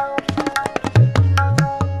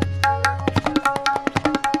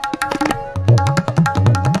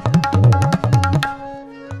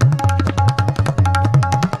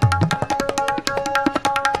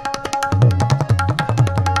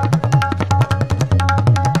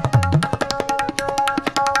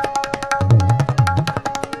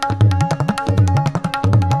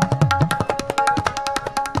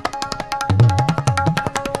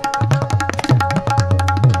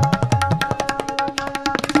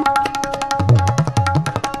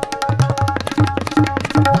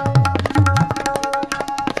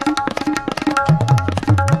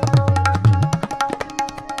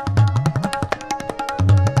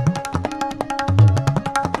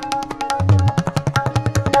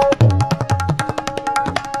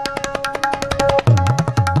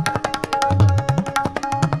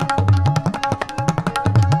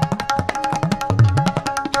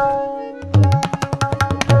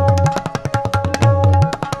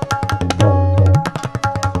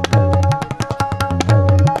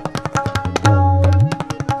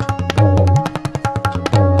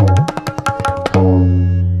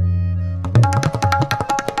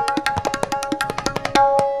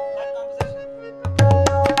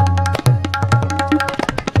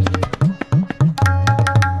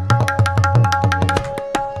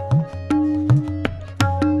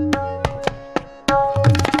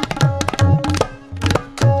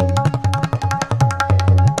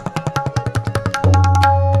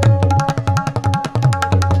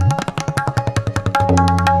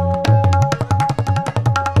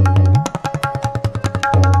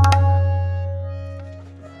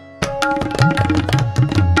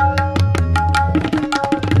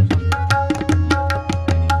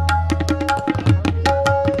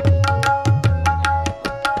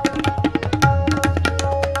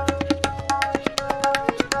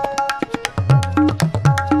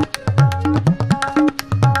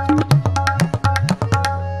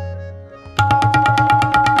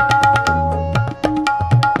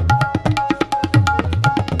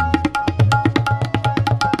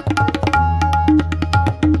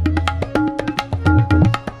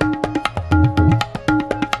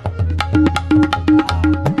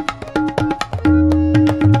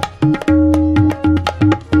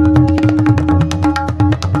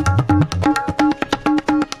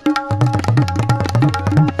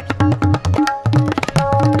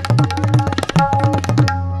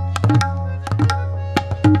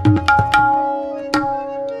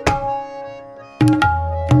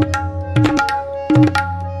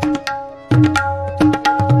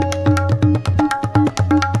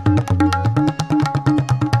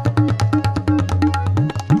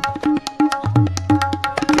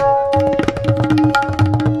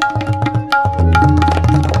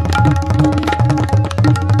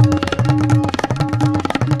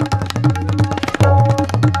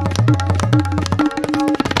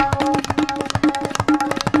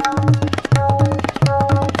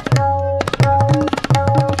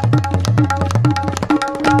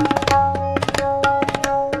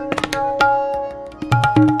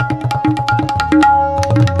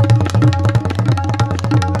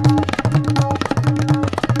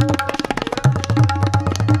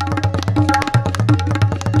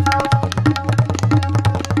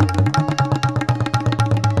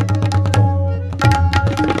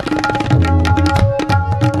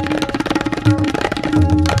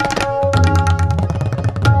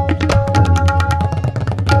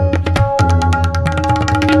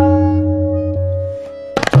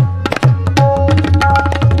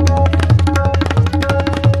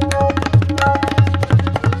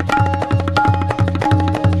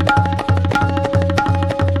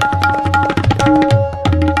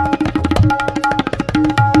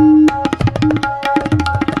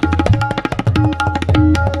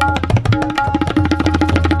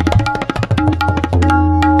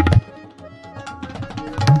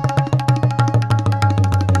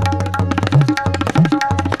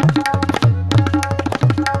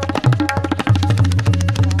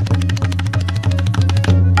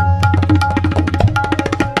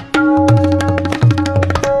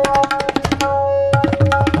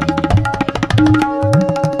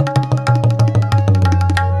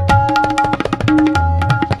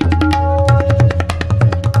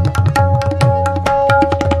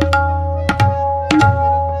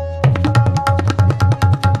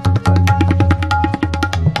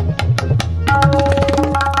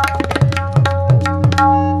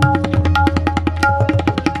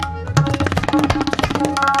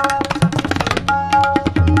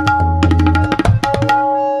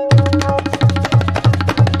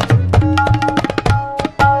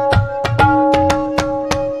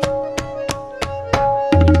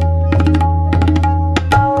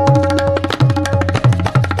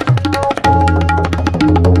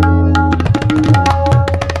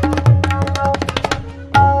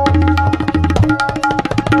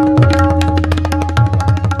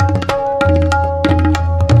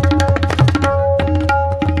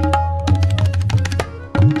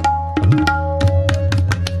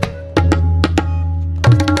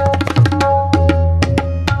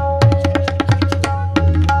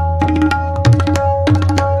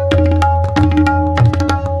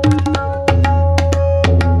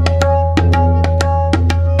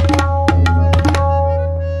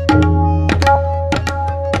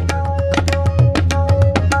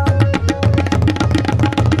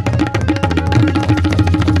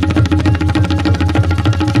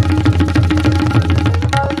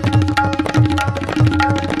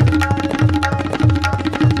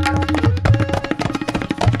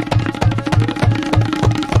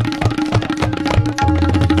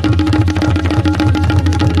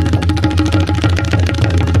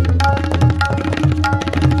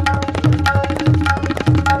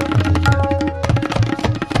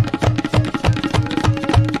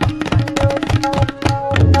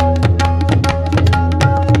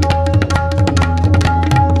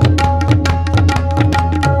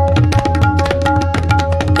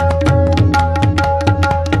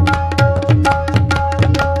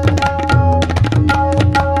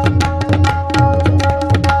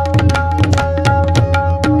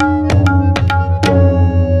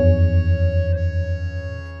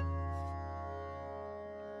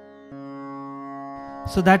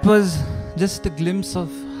 So that was just a glimpse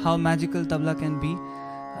of how magical tabla can be.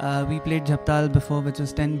 We played Jhaptal before, which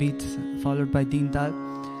was 10 beats followed by Teen Tal.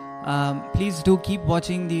 Please do keep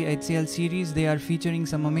watching the HCL series. They are featuring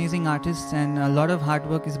some amazing artists, and a lot of hard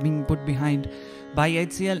work is being put behind by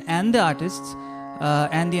HCL and the artists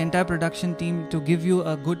and the entire production team to give you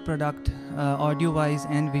a good product, audio-wise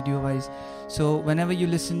and video-wise. So whenever you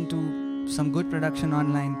listen to some good production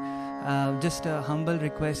online, just a humble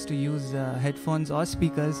request to use headphones or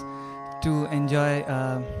speakers to enjoy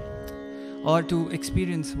or to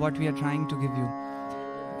experience what we are trying to give you.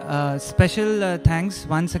 Special thanks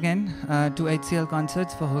once again to HCL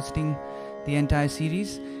Concerts for hosting the entire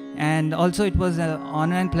series. And also it was an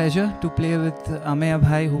honor and pleasure to play with Ameya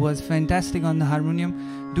Bhai, who was fantastic on the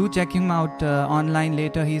harmonium. Do check him out online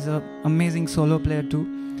later. He's an amazing solo player too.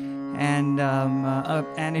 And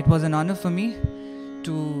it was an honor for me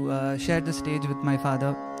to share the stage with my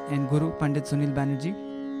father and Guru, Pandit Sunil Banerjee.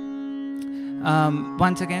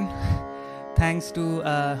 Once again, thanks to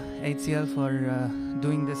HCL for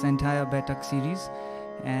doing this entire Baithak series.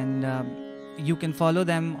 And you can follow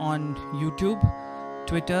them on YouTube,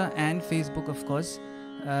 Twitter and Facebook, of course.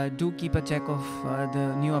 Do keep a check of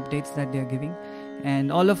the new updates that they are giving.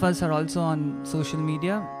 And all of us are also on social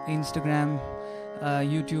media, Instagram,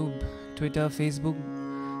 YouTube, Twitter, Facebook.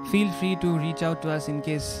 Feel free to reach out to us in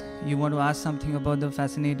case you want to ask something about the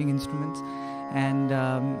fascinating instruments. And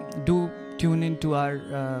do tune in to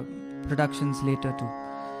our productions later too.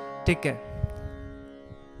 Take care.